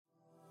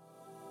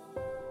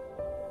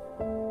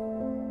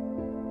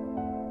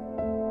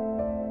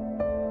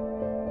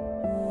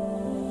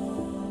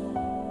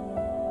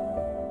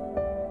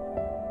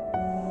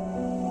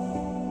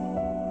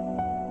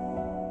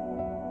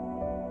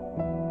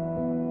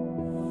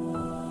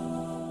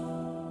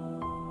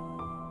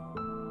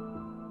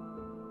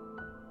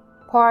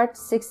Part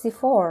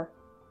 64.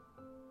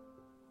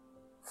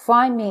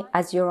 Find me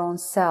as your own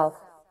self.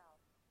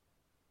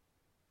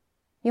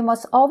 You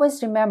must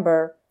always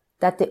remember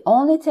that the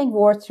only thing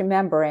worth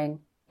remembering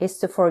is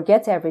to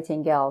forget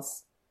everything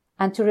else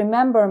and to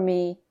remember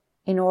me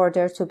in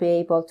order to be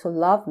able to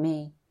love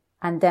me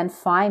and then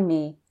find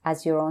me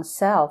as your own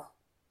self.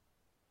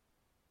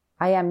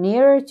 I am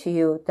nearer to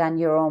you than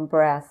your own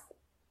breath.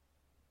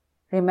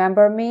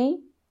 Remember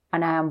me,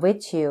 and I am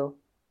with you,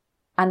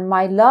 and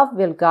my love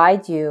will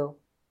guide you.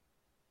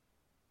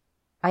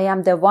 I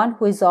am the one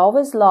who is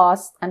always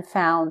lost and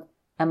found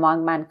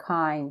among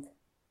mankind.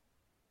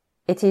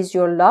 It is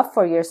your love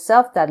for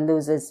yourself that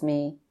loses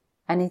me,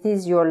 and it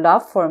is your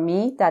love for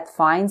me that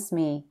finds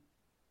me.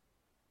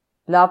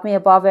 Love me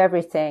above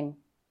everything,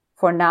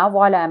 for now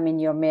while I am in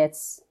your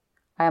midst,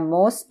 I am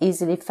most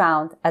easily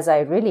found as I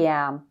really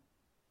am.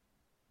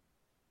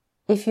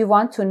 If you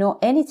want to know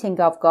anything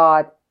of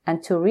God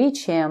and to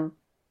reach Him,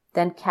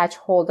 then catch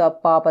hold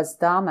of Baba's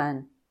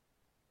Daman.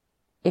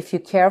 If you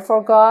care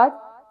for God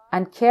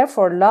and care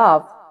for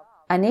love,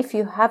 and if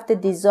you have the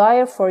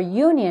desire for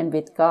union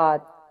with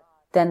God,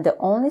 then the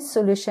only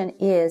solution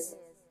is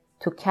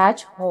to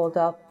catch hold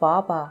of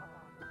Baba.